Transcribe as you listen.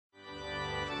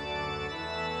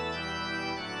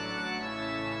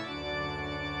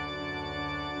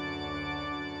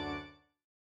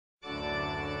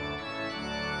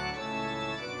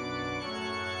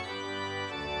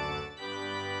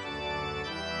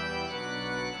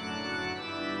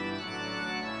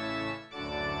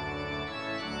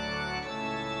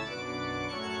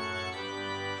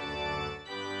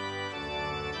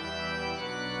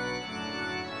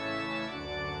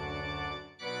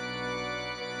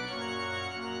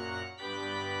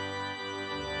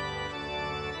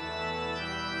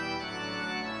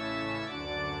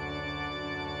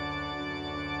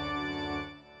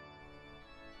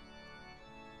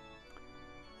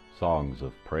Songs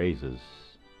of Praises.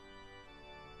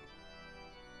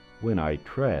 When I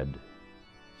tread,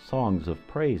 songs of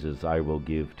praises I will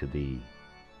give to thee.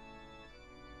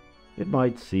 It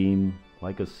might seem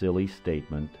like a silly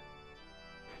statement,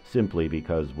 simply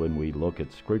because when we look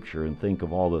at Scripture and think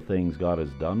of all the things God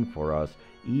has done for us,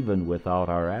 even without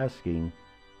our asking,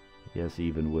 yes,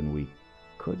 even when we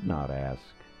could not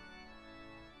ask,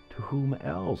 to whom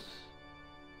else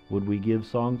would we give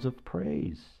songs of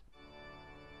praise?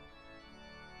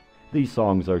 These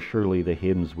songs are surely the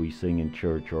hymns we sing in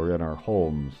church or in our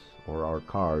homes or our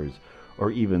cars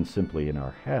or even simply in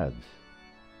our heads.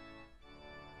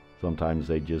 Sometimes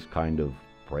they just kind of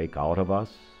break out of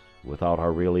us without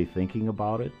our really thinking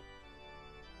about it.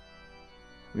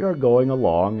 We are going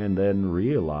along and then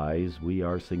realize we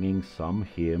are singing some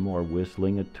hymn or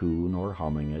whistling a tune or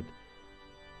humming it.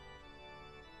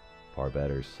 Far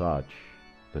better such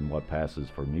than what passes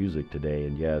for music today,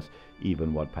 and yes,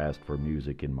 even what passed for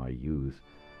music in my youth.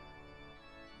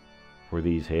 For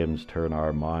these hymns turn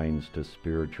our minds to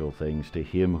spiritual things, to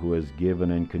Him who has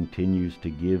given and continues to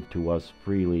give to us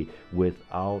freely,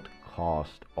 without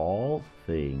cost, all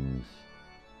things.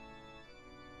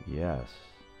 Yes,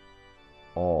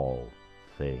 all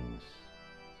things.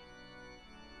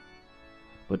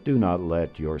 But do not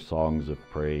let your songs of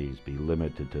praise be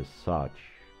limited to such.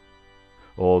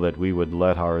 Oh, that we would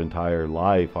let our entire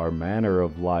life, our manner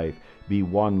of life, be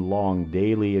one long,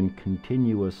 daily, and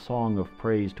continuous song of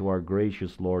praise to our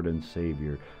gracious Lord and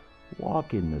Savior.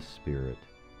 Walk in the Spirit.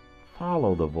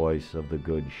 Follow the voice of the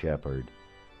Good Shepherd.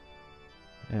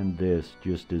 And this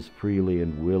just as freely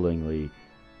and willingly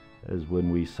as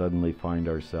when we suddenly find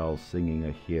ourselves singing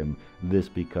a hymn, this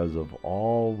because of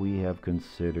all we have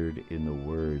considered in the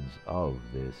words of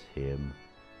this hymn.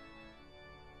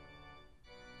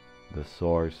 The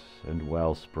source and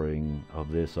wellspring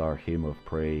of this our hymn of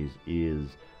praise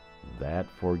is that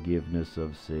forgiveness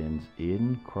of sins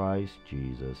in Christ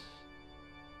Jesus,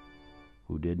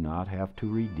 who did not have to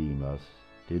redeem us,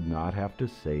 did not have to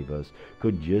save us,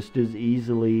 could just as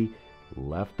easily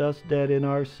left us dead in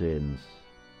our sins,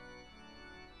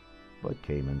 but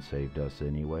came and saved us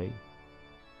anyway,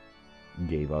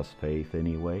 gave us faith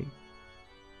anyway,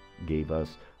 gave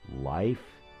us life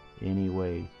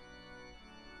anyway,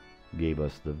 gave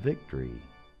us the victory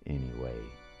anyway.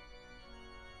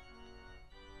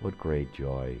 What great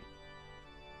joy!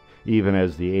 Even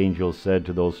as the angel said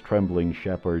to those trembling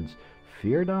shepherds,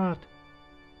 "Fear not,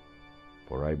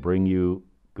 for I bring you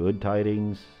good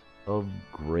tidings of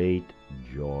great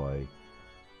joy.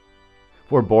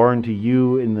 For born to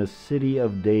you in the city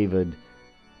of David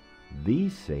the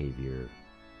Savior,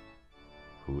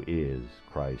 who is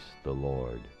Christ the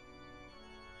Lord."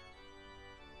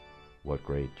 What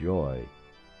great joy!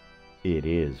 It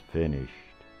is finished.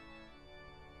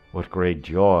 What great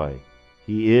joy!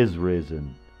 He is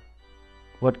risen.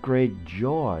 What great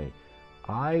joy!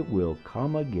 I will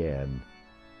come again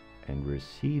and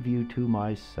receive you to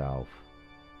myself,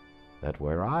 that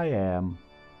where I am,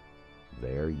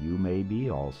 there you may be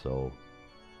also.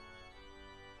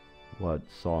 What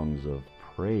songs of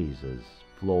praises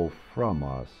flow from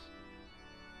us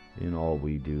in all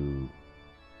we do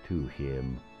to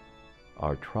Him,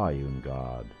 our triune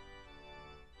God.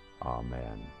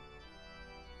 Amen.